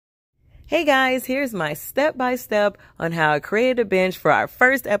Hey guys, here's my step-by-step on how I created a bench for our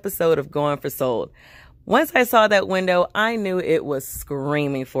first episode of Going for Sold. Once I saw that window, I knew it was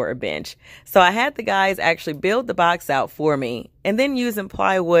screaming for a bench. So I had the guys actually build the box out for me, and then using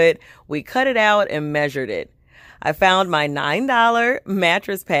plywood, we cut it out and measured it. I found my $9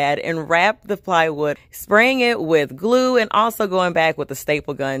 mattress pad and wrapped the plywood, spraying it with glue and also going back with a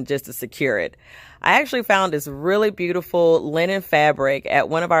staple gun just to secure it. I actually found this really beautiful linen fabric at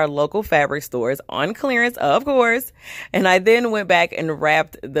one of our local fabric stores on clearance, of course. And I then went back and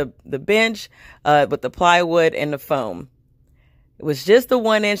wrapped the bench with the plywood and the foam. It was just the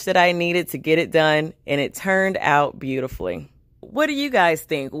 1 inch that I needed to get it done, and it turned out beautifully. What do you guys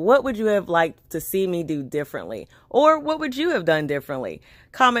think? What would you have liked to see me do differently? Or what would you have done differently?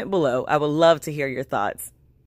 Comment below. I would love to hear your thoughts.